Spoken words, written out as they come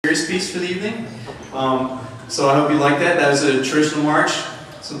serious piece for the evening. So I hope you like that. That is a traditional march,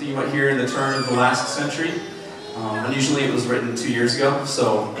 something you might hear in the turn of the last century. Unusually it was written 2 years ago,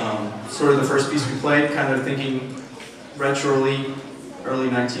 so sort of the first piece we played, kind of thinking retroly, early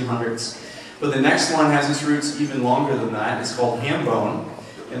 1900s. But the next one has its roots even longer than that. It's called Hambone.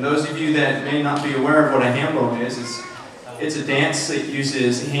 And those of you that may not be aware of what a Hambone is, it's a dance that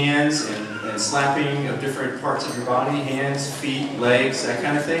uses hands and slapping of different parts of your body, hands, feet, legs, that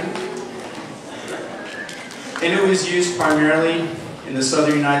kind of thing. And it was used primarily in the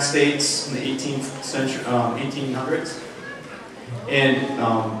southern United States in the 1800s. And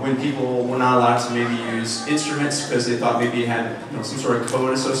when people were not allowed to maybe use instruments because they thought maybe it had some sort of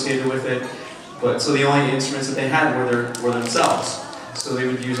code associated with it. So the only instruments that they had were themselves. So they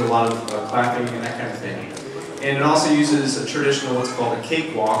would use a lot of clapping and that kind of thing. And it also uses a traditional, what's called a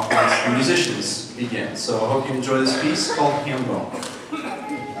cakewalk, once the musicians begin. So I hope you enjoy this piece called Hambone.